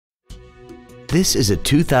This is a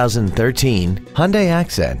 2013 Hyundai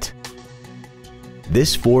Accent.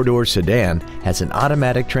 This four-door sedan has an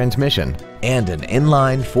automatic transmission and an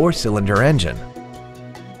inline four-cylinder engine.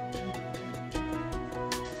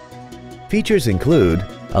 Features include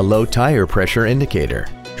a low tire pressure indicator,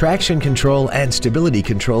 traction control and stability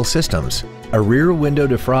control systems, a rear window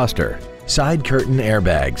defroster, side curtain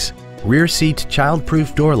airbags, rear seat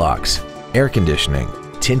child-proof door locks, air conditioning,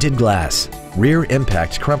 tinted glass, rear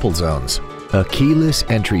impact crumple zones, a keyless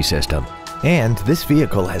entry system, and this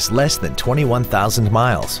vehicle has less than 21,000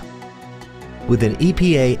 miles. With an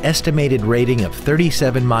EPA estimated rating of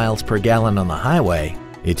 37 miles per gallon on the highway,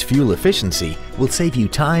 its fuel efficiency will save you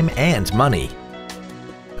time and money.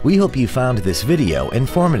 We hope you found this video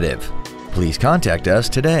informative. Please contact us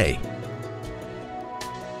today.